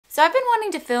So I've been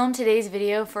wanting to film today's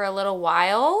video for a little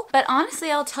while, but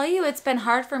honestly, I'll tell you it's been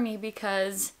hard for me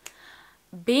because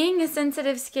being a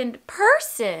sensitive skinned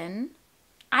person,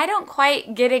 I don't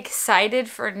quite get excited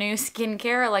for new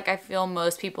skincare like I feel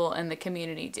most people in the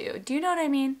community do. Do you know what I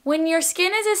mean? When your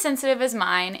skin is as sensitive as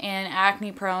mine and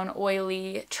acne prone,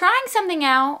 oily, trying something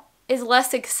out is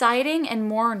less exciting and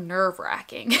more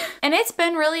nerve-wracking. And it's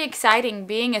been really exciting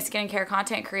being a skincare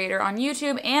content creator on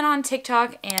YouTube and on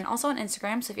TikTok and also on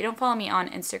Instagram. So if you don't follow me on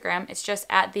Instagram, it's just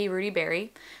at the Rudi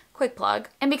Berry. Quick plug.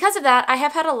 And because of that, I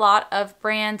have had a lot of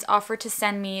brands offer to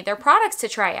send me their products to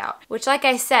try out, which like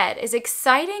I said, is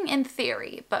exciting in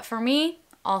theory, but for me,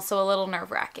 also a little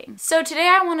nerve-wracking. So today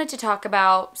I wanted to talk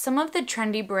about some of the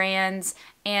trendy brands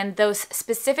and those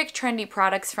specific trendy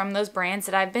products from those brands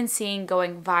that I've been seeing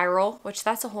going viral, which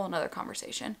that's a whole nother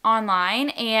conversation, online,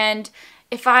 and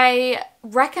if I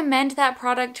recommend that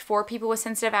product for people with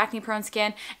sensitive acne-prone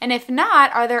skin, and if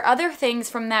not, are there other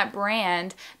things from that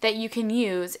brand that you can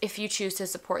use if you choose to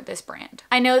support this brand?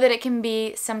 I know that it can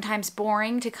be sometimes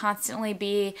boring to constantly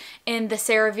be in the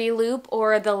CeraVe loop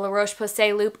or the La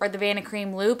Roche-Posay loop or the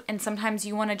Vanicream loop, and sometimes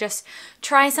you want to just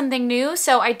try something new.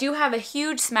 So I do have a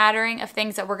huge smattering of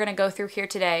things that we're going to go through here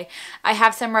today. I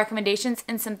have some recommendations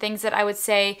and some things that I would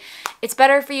say it's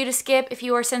better for you to skip if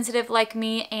you are sensitive like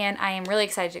me, and I am really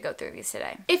excited to go through these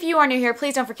today. If you are new here,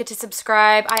 please don't forget to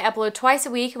subscribe. I upload twice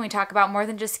a week and we talk about more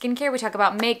than just skincare. We talk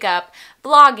about makeup,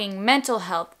 blogging, mental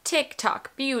health,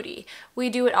 TikTok, beauty. We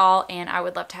do it all and I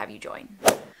would love to have you join.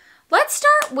 Let's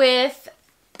start with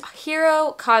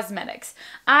Hero Cosmetics.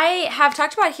 I have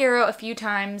talked about Hero a few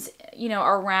times,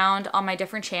 around on my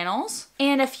different channels.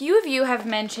 And a few of you have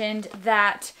mentioned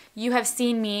that you have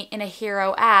seen me in a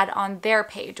Hero ad on their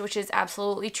page, which is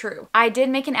absolutely true. I did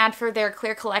make an ad for their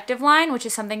Clear Collective line, which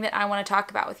is something that I want to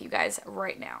talk about with you guys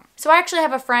right now. So I actually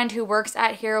have a friend who works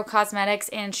at Hero Cosmetics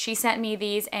and she sent me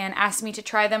these and asked me to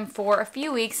try them for a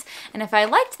few weeks. And if I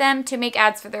liked them, to make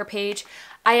ads for their page.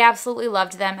 I absolutely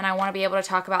loved them and I want to be able to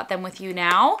talk about them with you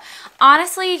now.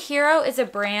 Honestly, Hero is a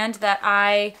brand that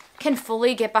I can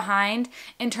fully get behind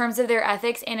in terms of their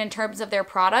ethics and in terms of their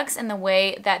products and the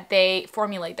way that they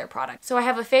formulate their products. So I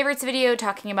have a favorites video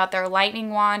talking about their lightning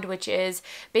wand, which is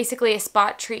basically a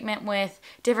spot treatment with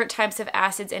different types of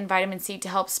acids and vitamin C to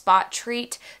help spot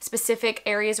treat specific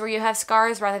areas where you have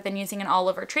scars rather than using an all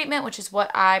over treatment, which is what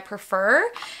I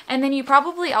prefer. And then you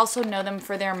probably also know them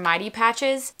for their mighty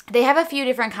patches. They have a few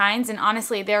different kinds and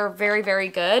honestly they're very, very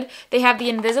good. They have the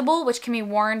invisible, which can be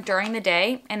worn during the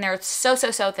day and they're so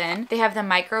thin. They have the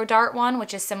micro dart one,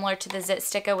 which is similar to the Zit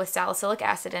Sticka with salicylic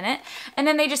acid in it. And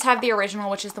then they just have the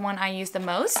original, which is the one I use the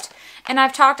most. And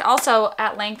I've talked also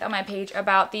at length on my page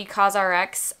about the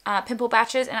CosRx pimple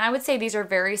patches, and I would say these are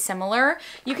very similar.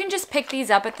 You can just pick these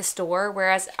up at the store,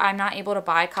 whereas I'm not able to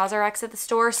buy CosRx at the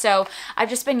store, so I've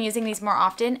just been using these more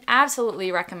often.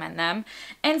 Absolutely recommend them.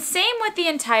 And same with the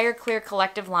entire Clear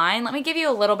Collective line. Let me give you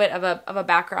a little bit of a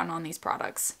background on these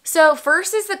products. So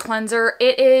first is the cleanser.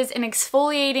 It is an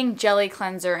exfoliating jelly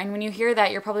cleanser, and when you hear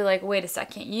that, you're probably like, wait a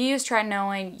second, you use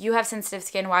tretinoin, you have sensitive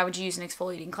skin, why would you use an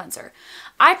exfoliating cleanser?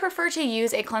 I prefer to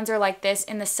use a cleanser like this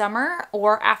in the summer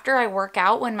or after I work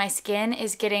out when my skin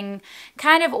is getting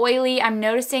kind of oily, I'm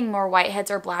noticing more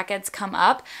whiteheads or blackheads come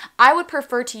up. I would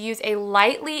prefer to use a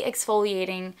lightly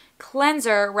exfoliating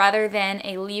cleanser rather than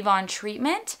a leave-on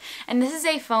treatment. And this is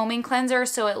a foaming cleanser,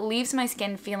 so it leaves my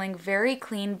skin feeling very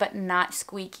clean but not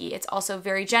squeaky. It's also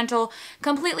very gentle,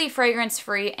 completely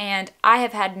fragrance-free, and I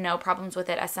have had no problems with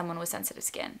it as someone with sensitive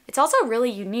skin. It's also really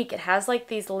unique. It has like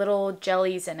these little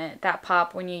jellies in it that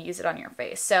pop when you use it on your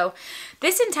face. So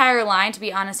this entire line, to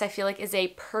be honest, I feel like is a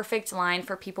perfect line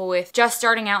for people with just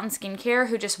starting out in skincare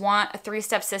who just want a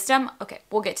 3-step system. Okay,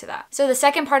 we'll get to that. So the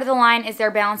second part of the line is their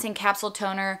Balancing Capsule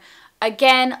Toner.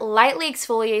 Again, lightly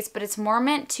exfoliates, but it's more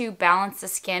meant to balance the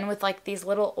skin with like these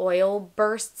little oil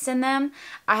bursts in them.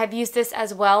 I have used this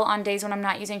as well on days when I'm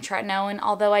not using tretinoin,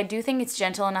 although I do think it's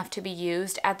gentle enough to be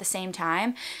used at the same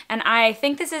time. And I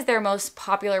think this is their most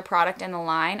popular product in the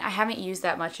line. I haven't used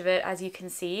that much of it, as you can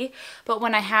see, but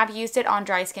when I have used it on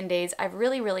dry skin days, I've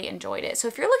really enjoyed it. So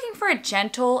if you're looking for a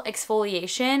gentle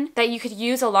exfoliation that you could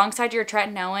use alongside your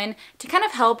tretinoin to kind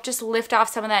of help just lift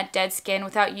off some of that dead skin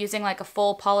without using like a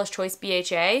full Polish Choice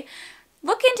BHA,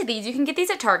 look into these. You can get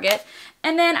these at Target.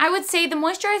 And then I would say the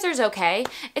moisturizer is okay.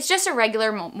 It's just a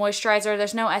regular moisturizer.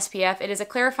 There's no SPF. It is a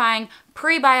clarifying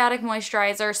prebiotic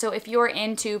moisturizer. So if you're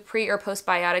into pre or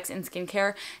postbiotics in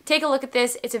skincare, take a look at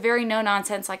this. It's a very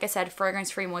no-nonsense, like I said,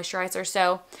 fragrance-free moisturizer.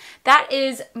 So that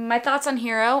is my thoughts on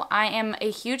Hero. I am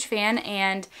a huge fan,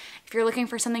 and if you're looking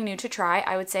for something new to try,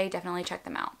 I would say definitely check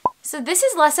them out. So this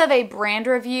is less of a brand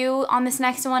review on this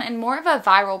next one and more of a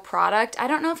viral product. I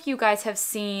don't know if you guys have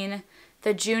seen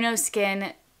the Juno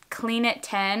Skin Clean It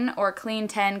 10 or Clean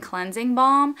 10 Cleansing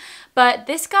Balm, but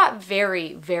this got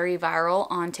very, very viral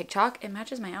on TikTok. It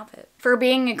matches my outfit. For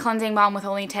being a cleansing balm with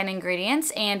only 10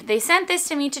 ingredients, and they sent this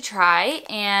to me to try,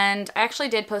 and I actually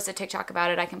did post a TikTok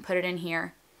about it. I can put it in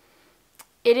here.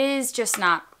 It is just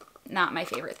not my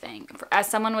favorite thing. As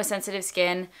someone with sensitive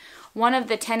skin, one of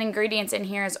the 10 ingredients in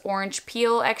here is orange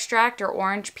peel extract or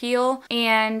orange peel,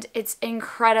 and it's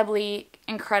incredibly,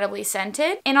 incredibly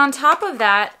scented. And on top of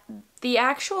that, the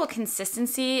actual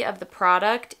consistency of the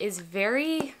product is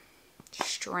very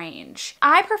strange.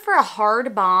 I prefer a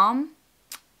hard balm,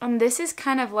 and this is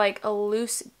kind of like a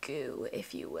loose goo,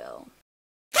 if you will.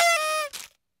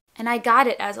 And I got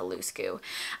it as a loose goo.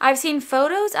 I've seen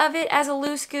photos of it as a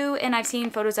loose goo, and I've seen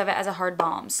photos of it as a hard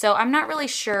balm. So I'm not really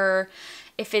sure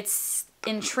if it's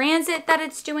in transit that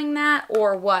it's doing that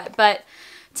or what. But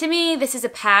to me, this is a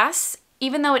pass.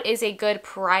 Even though it is a good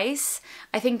price,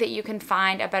 I think that you can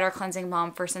find a better cleansing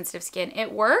balm for sensitive skin.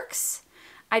 It works.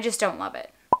 I just don't love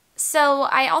it. So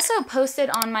I also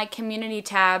posted on my community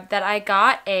tab that I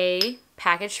got a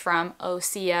package from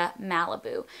OSEA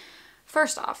Malibu.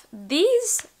 First off,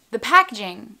 the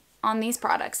packaging on these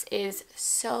products is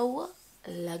so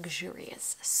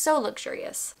luxurious. So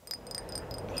luxurious.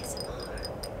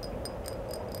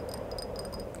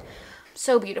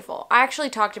 So beautiful. I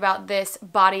actually talked about this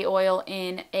body oil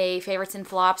in a favorites and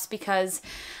flops because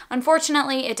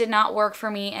unfortunately it did not work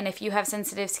for me, and if you have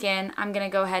sensitive skin, I'm going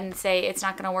to go ahead and say it's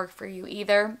not going to work for you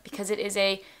either because it is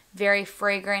a very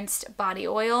fragranced body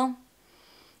oil.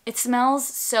 It smells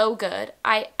so good.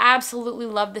 I absolutely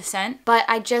love the scent, but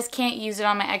I just can't use it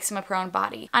on my eczema-prone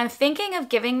body. I'm thinking of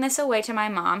giving this away to my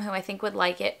mom, who I think would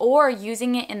like it, or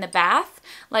using it in the bath,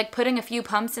 like putting a few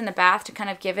pumps in the bath to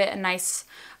kind of give it a nice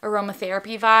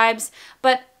aromatherapy vibes.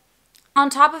 But on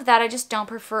top of that, I just don't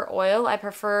prefer oil. I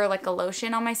prefer like a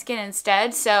lotion on my skin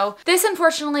instead. So this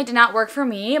unfortunately did not work for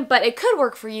me, but it could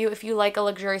work for you if you like a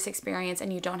luxurious experience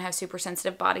and you don't have super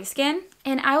sensitive body skin.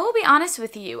 And I will be honest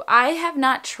with you, I have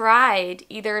not tried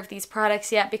either of these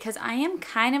products yet because I am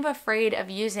kind of afraid of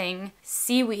using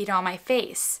seaweed on my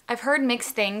face. I've heard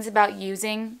mixed things about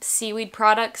using seaweed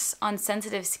products on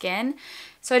sensitive skin.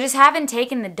 So I just haven't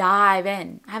taken the dive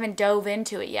in. I haven't dove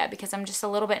into it yet because I'm just a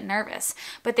little bit nervous.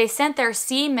 But they sent their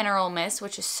sea mineral mist,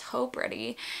 which is so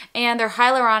pretty, and their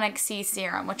hyaluronic sea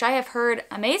serum, which I have heard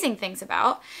amazing things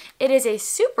about. It is a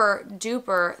super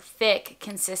duper thick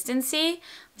consistency.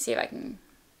 Let's see if I can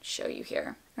show you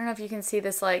here. I don't know if you can see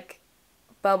this like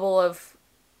bubble of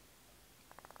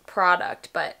product,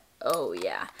 but oh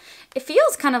yeah. It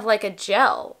feels kind of like a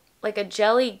gel, like a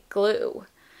jelly glue.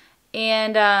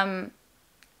 And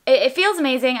it feels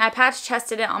amazing. I patch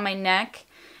tested it on my neck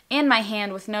and my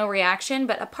hand with no reaction,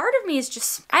 but a part of me is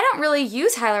just, I don't really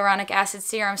use hyaluronic acid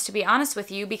serums, to be honest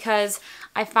with you, because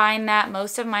I find that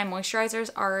most of my moisturizers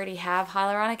already have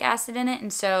hyaluronic acid in it,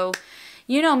 and so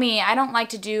you know me, I don't like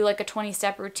to do like a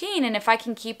 20-step routine, and if I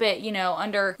can keep it, you know,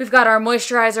 under, we've got our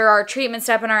moisturizer, our treatment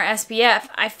step, and our SPF,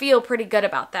 I feel pretty good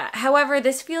about that. However,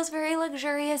 this feels very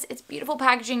luxurious. It's beautiful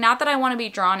packaging. Not that I want to be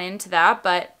drawn into that,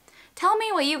 but tell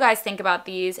me what you guys think about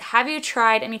these. Have you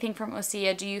tried anything from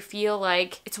OSEA? Do you feel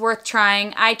like it's worth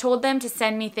trying? I told them to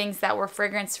send me things that were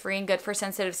fragrance-free and good for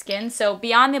sensitive skin. So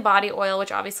beyond the body oil,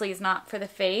 which obviously is not for the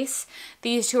face,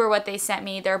 these two are what they sent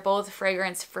me. They're both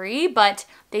fragrance-free, but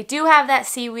they do have that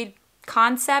seaweed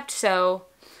concept, so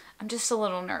I'm just a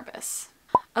little nervous.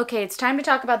 Okay, it's time to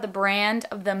talk about the brand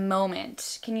of the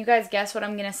moment. Can you guys guess what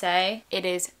I'm gonna say? It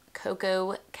is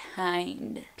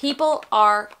cocokind. People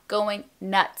are going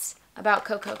nuts about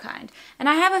cocokind, and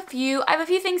I have a few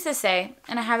things to say,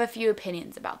 and I have a few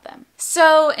opinions about them.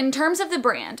 So in terms of the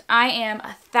brand, I am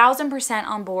 1000%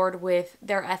 on board with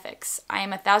their ethics. I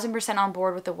am 1000% on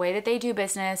board with the way that they do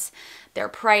business, their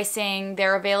pricing,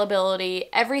 their availability,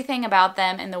 everything about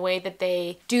them and the way that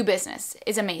they do business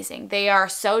is amazing. They are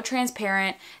so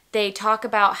transparent. They talk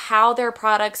about how their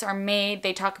products are made.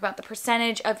 They talk about the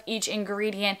percentage of each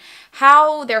ingredient,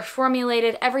 how they're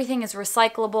formulated. Everything is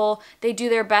recyclable. They do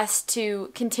their best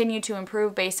to continue to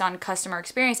improve based on customer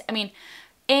experience. I mean,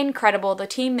 incredible. The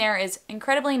team there is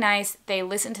incredibly nice. They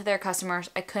listen to their customers.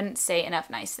 I couldn't say enough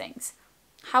nice things.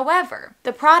 However,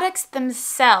 the products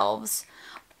themselves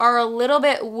are a little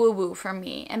bit woo-woo for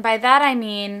me. And by that I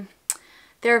mean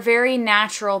they're very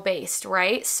natural based,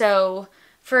 right? So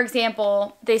for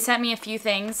example, they sent me a few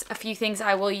things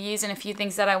I will use and a few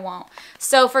things that I won't.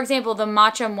 So for example, the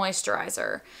matcha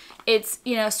moisturizer. It's,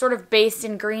 you know, sort of based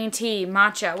in green tea,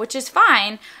 matcha, which is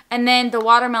fine. And then the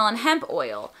watermelon hemp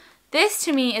oil. This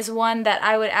to me is one that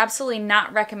I would absolutely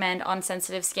not recommend on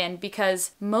sensitive skin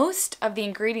because most of the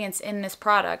ingredients in this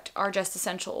product are just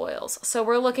essential oils. So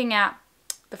we're looking at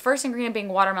the first ingredient being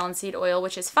watermelon seed oil,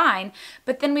 which is fine,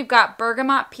 but then we've got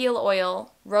bergamot peel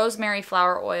oil, rosemary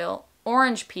flower oil,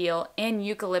 orange peel, and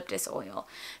eucalyptus oil.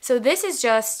 So this is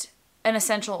just an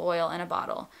essential oil in a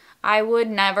bottle. I would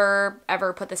never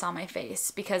ever put this on my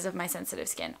face because of my sensitive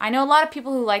skin. I know a lot of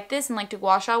people who like this and like to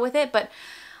gua sha with it, but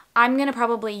I'm gonna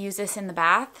probably use this in the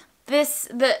bath.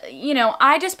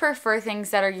 I just prefer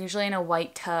things that are usually in a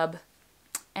white tub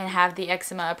and have the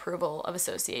eczema approval of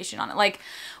association on it. Like,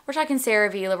 we're talking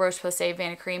CeraVe, La Roche-Posay,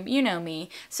 Vanicream, you know me.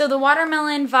 So the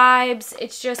watermelon vibes,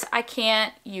 it's just, I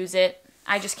can't use it.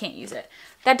 I just can't use it.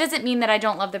 That doesn't mean that I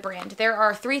don't love the brand. There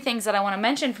are 3 things that I want to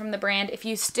mention from the brand if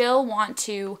you still want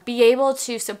to be able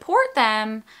to support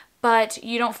them, but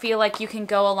you don't feel like you can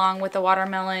go along with the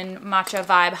watermelon matcha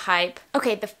vibe hype.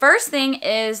 Okay, the first thing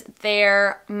is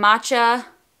their My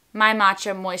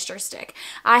Matcha Moisture Stick.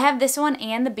 I have this one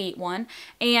and the Beet one,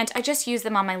 and I just use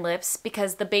them on my lips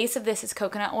because the base of this is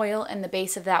coconut oil and the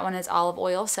base of that one is olive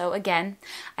oil. So again,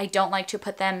 I don't like to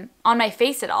put them on my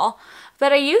face at all,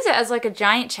 but I use it as like a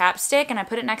giant chapstick and I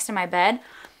put it next to my bed.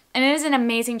 And it is an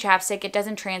amazing chapstick. It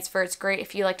doesn't transfer. It's great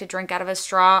if you like to drink out of a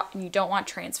straw and you don't want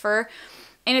transfer.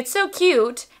 And it's so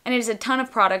cute, and it is a ton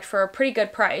of product for a pretty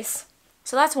good price.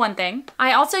 So that's one thing.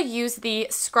 I also use the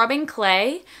Scrubbing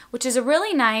Clay, which is a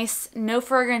really nice, no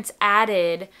fragrance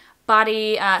added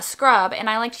body scrub. And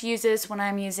I like to use this when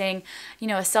I'm using, you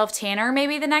know, a self-tanner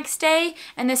maybe the next day.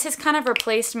 And this has kind of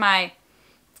replaced my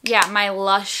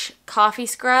Lush coffee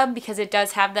scrub because it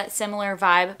does have that similar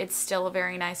vibe. It's still a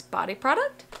very nice body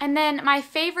product. And then my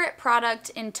favorite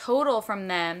product in total from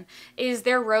them is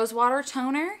their Rose Water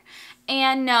Toner.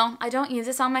 And no, I don't use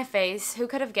this on my face. Who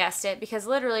could have guessed it? Because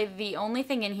literally the only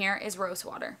thing in here is rose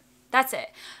water. That's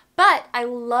it. But I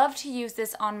love to use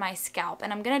this on my scalp,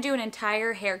 and I'm going to do an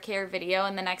entire hair care video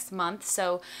in the next month,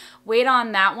 so wait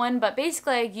on that one. But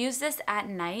basically I use this at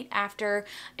night after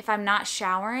if I'm not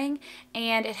showering,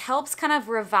 and it helps kind of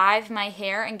revive my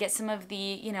hair and get some of the,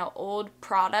 you know, old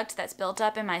product that's built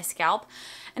up in my scalp.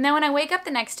 And then when I wake up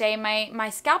the next day, my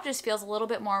scalp just feels a little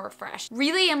bit more refreshed.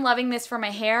 Really am loving this for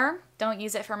my hair. Don't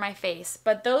use it for my face.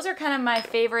 But those are kind of my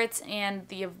favorites and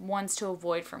the ones to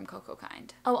avoid from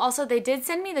cocokind. Oh, also they did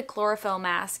send me the chlorophyll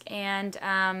mask, and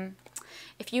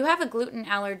if you have a gluten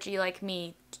allergy like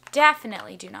me,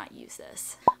 definitely do not use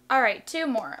this. All right, 2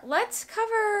 more. Let's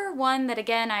cover one that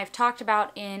again I've talked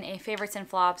about in a favorites and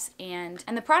flops, and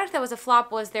the product that was a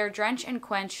flop was their Drench and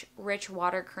Quench Rich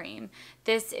Water Cream.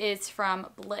 This is from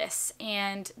Bliss,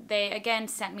 and they again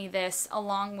sent me this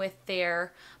along with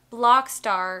their Block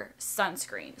Star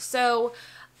sunscreen. So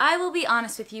I will be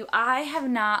honest with you, I have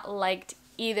not liked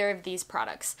either of these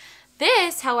products.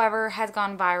 This, however, has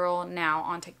gone viral now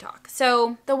on TikTok.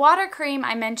 So the water cream,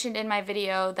 I mentioned in my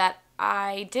video that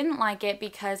I didn't like it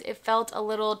because it felt a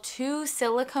little too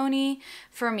silicone-y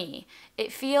for me.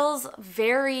 It feels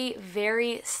very,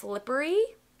 very slippery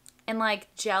and like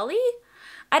jelly.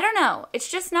 I don't know. It's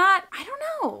just not, I don't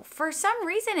know. For some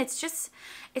reason,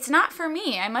 it's not for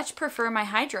me. I much prefer my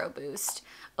Hydro Boost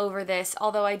over this,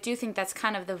 although I do think that's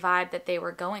kind of the vibe that they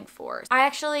were going for. I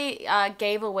actually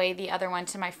gave away the other one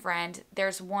to my friend.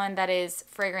 There's one that is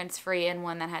fragrance-free and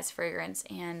one that has fragrance,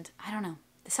 and I don't know.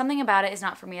 Something about it is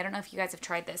not for me. I don't know if you guys have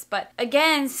tried this, but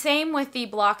again, same with the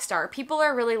Block Star. People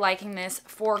are really liking this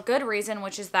for good reason,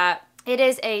 which is that it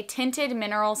is a tinted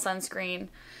mineral sunscreen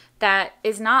that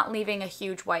is not leaving a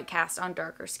huge white cast on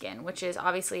darker skin, which is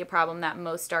obviously a problem that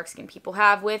most dark skin people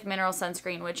have with mineral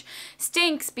sunscreen, which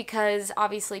stinks because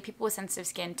obviously people with sensitive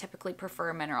skin typically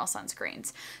prefer mineral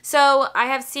sunscreens. So I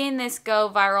have seen this go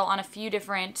viral on a few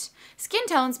different skin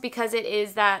tones because it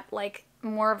is that like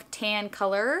more of tan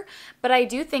color, but I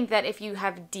do think that if you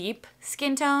have deep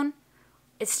skin tone,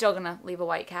 it's still gonna leave a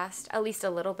white cast, at least a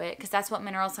little bit, because that's what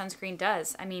mineral sunscreen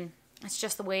does. I mean, it's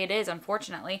just the way it is,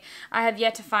 unfortunately. I have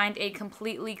yet to find a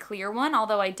completely clear one,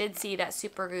 although I did see that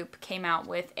Supergoop came out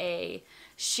with a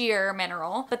sheer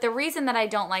mineral. But the reason that I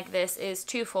don't like this is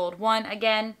twofold. One,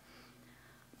 again,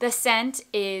 the scent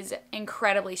is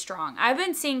incredibly strong. I've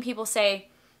been seeing people say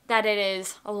that it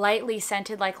is lightly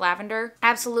scented like lavender.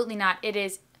 Absolutely not. It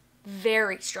is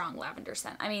very strong lavender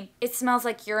scent. I mean, it smells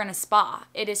like you're in a spa.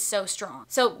 It is so strong.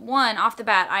 So one, off the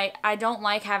bat, I don't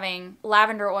like having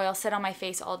lavender oil sit on my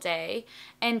face all day.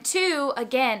 And two,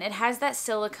 again, it has that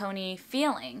silicone-y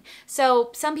feeling.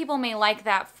 So some people may like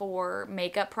that for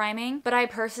makeup priming, but I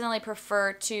personally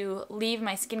prefer to leave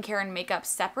my skincare and makeup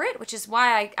separate, which is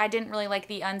why I didn't really like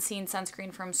the Unseen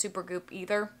sunscreen from Supergoop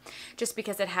either, just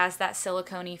because it has that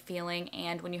silicone-y feeling,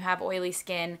 and when you have oily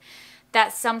skin,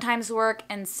 that sometimes work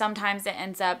and sometimes it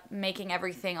ends up making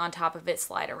everything on top of it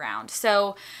slide around.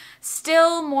 So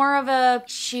still more of a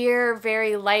sheer,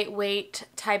 very lightweight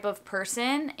type of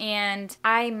person, and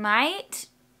I might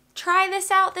try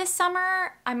this out this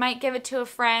summer. I might give it to a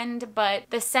friend, but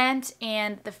the scent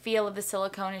and the feel of the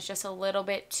silicone is just a little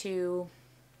bit too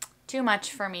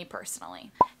much for me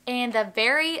personally. And the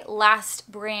very last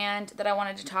brand that I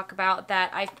wanted to talk about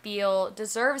that I feel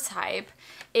deserves hype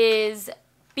is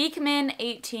Beekman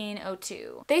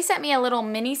 1802. They sent me a little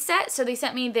mini set. So they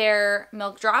sent me their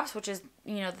milk drops, which is,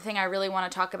 you know, the thing I really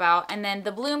want to talk about, and then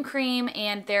the bloom cream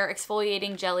and their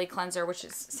exfoliating jelly cleanser, which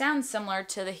sounds similar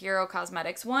to the Hero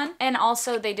Cosmetics one. And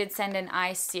also they did send an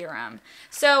eye serum.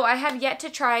 So I have yet to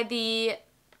try the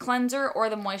cleanser or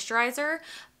the moisturizer,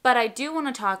 but I do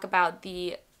want to talk about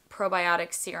the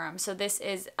probiotic serum. So this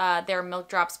is their Milk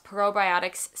Drops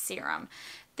Probiotics Serum.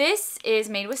 This is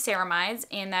made with ceramides,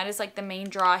 and that is like the main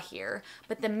draw here.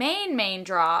 But the main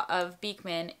draw of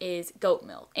Beekman is goat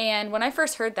milk. And when I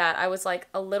first heard that, I was like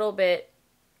a little bit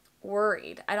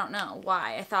worried. I don't know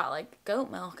why. I thought like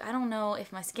goat milk, I don't know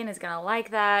if my skin is gonna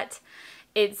like that.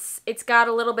 It's got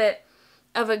a little bit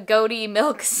of a goaty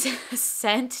milk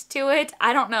scent to it.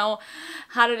 I don't know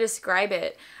how to describe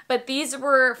it. But these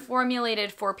were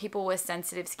formulated for people with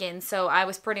sensitive skin, so I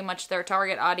was pretty much their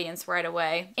target audience right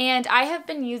away. And I have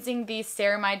been using these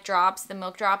ceramide drops, the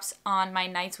milk drops, on my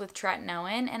nights with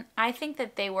tretinoin, and I think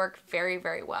that they work very,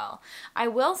 very well. I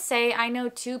will say I know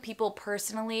 2 people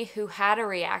personally who had a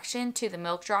reaction to the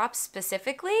milk drops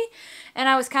specifically, and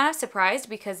I was kind of surprised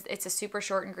because it's a super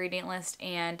short ingredient list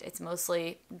and it's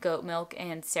mostly goat milk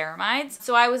and ceramides.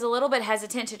 So I was a little bit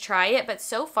hesitant to try it, but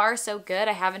so far so good.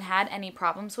 I haven't had any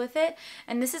problems with it.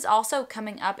 And this is also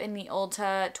coming up in the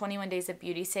Ulta 21 Days of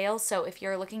Beauty sale. So if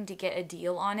you're looking to get a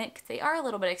deal on it, because they are a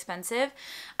little bit expensive,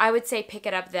 I would say pick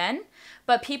it up then.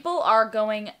 But people are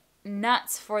going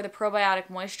nuts for the probiotic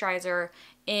moisturizer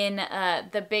in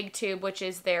the big tube, which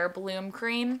is their bloom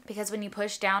cream, because when you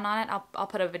push down on it, I'll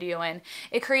put a video in,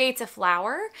 it creates a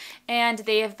flower, and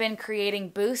they have been creating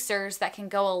boosters that can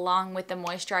go along with the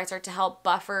moisturizer to help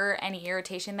buffer any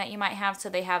irritation that you might have. So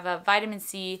they have a vitamin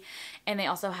C, and they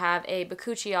also have a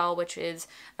bakuchiol, which is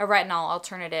a retinol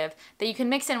alternative that you can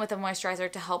mix in with a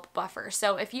moisturizer to help buffer.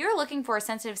 So if you're looking for a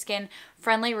sensitive skin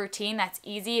friendly routine that's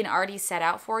easy and already set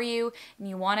out for you, and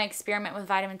you want to experiment with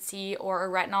vitamin C or a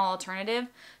retinol alternative,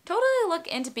 totally look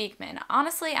into Beekman.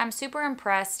 Honestly, I'm super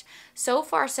impressed. So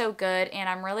far, so good, and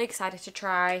I'm really excited to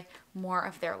try more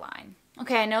of their line.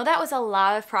 Okay, I know that was a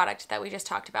lot of product that we just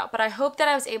talked about, but I hope that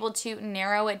I was able to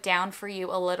narrow it down for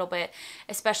you a little bit,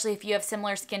 especially if you have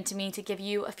similar skin to me, to give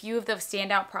you a few of those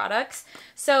standout products.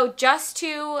 So just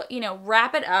to, you know,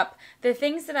 wrap it up, the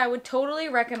things that I would totally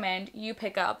recommend you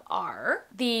pick up are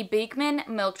the Beekman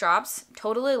Milk Drops.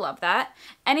 Totally love that.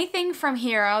 Anything from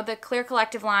Hero, the Clear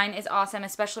Collective line is awesome,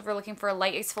 especially if you're looking for a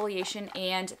light exfoliation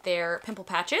and their pimple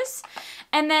patches.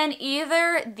 And then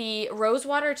either the Rose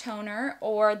Water Toner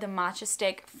or the Matcha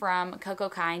Stick from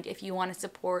cocokind if you want to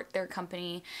support their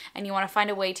company and you want to find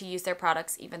a way to use their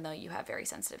products even though you have very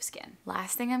sensitive skin.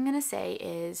 Last thing I'm going to say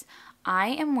is I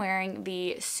am wearing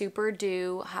the Super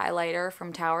Dew highlighter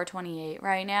from Tower 28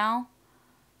 right now.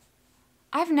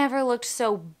 I've never looked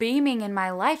so beaming in my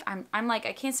life. I'm like,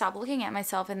 I can't stop looking at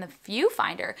myself in the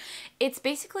viewfinder. It's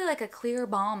basically like a clear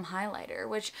balm highlighter,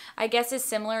 which I guess is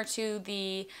similar to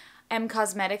the M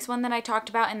Cosmetics one that I talked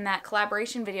about in that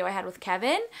collaboration video I had with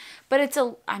Kevin. But it's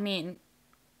I mean,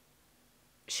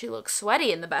 she looks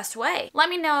sweaty in the best way. Let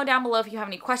me know down below if you have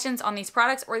any questions on these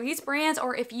products or these brands,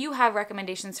 or if you have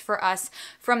recommendations for us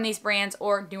from these brands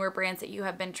or newer brands that you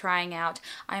have been trying out.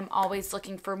 I'm always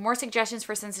looking for more suggestions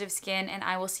for sensitive skin, and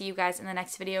I will see you guys in the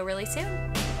next video really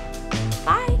soon.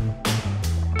 Bye!